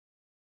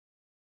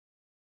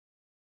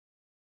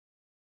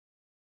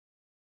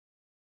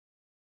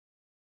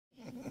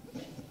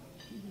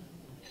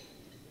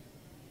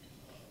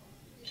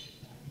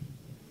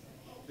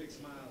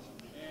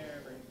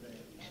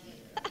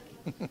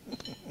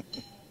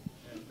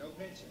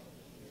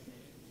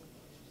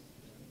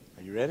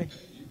Are you ready?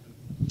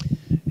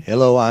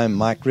 Hello, I'm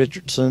Mike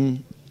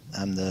Richardson.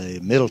 I'm the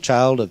middle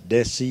child of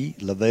Desi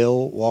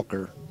Lavelle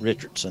Walker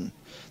Richardson.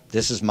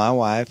 This is my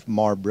wife,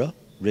 Barbara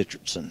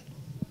Richardson.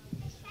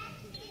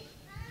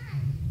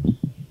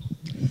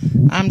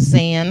 I'm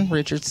Zan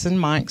Richardson,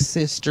 Mike's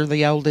sister,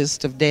 the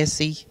oldest of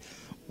Desi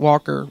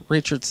Walker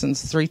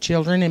Richardson's 3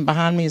 children. And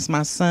behind me is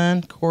my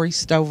son, Corey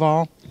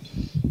Stovall.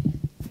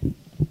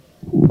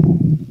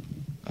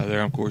 Hi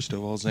there, I'm Corey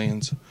Stovall,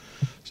 Zan's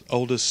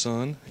oldest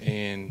son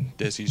and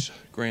Desi's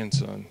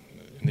grandson.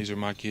 And these are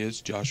my kids,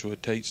 Joshua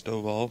Tate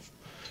Stovall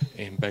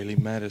and Bailey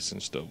Madison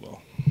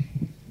Stovall.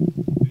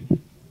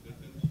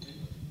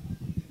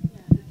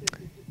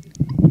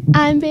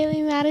 I'm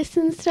Bailey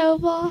Madison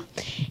Stovall,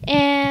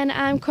 and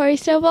I'm Corey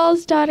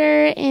Stovall's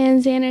daughter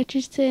and Zan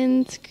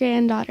Richardson's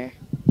granddaughter.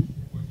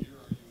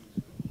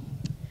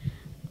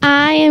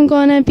 I am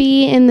going to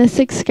be in the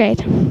 6th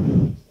grade.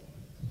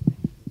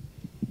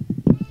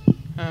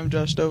 I'm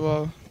Josh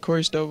Stovall,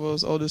 Corey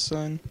Stovall's oldest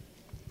son,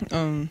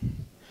 Zan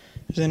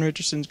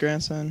Richardson's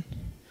grandson.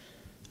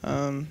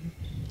 I'm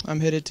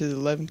headed to the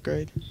 11th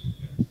grade.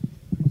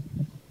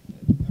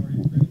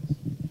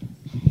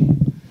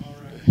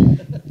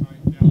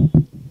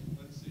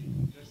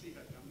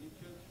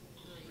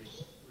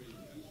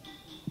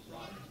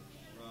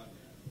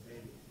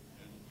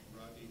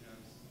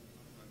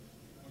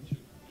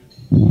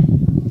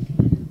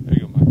 There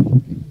you go, Mike.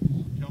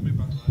 Tell me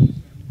about Rodney.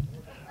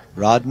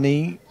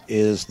 Rodney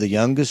is the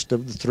youngest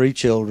of the 3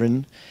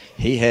 children.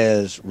 He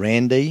has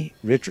Randy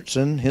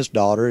Richardson, his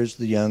daughter is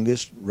the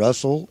youngest.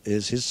 Russell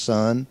is his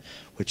son,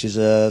 which is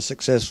a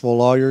successful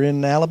lawyer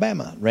in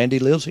Alabama. Randy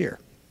lives here.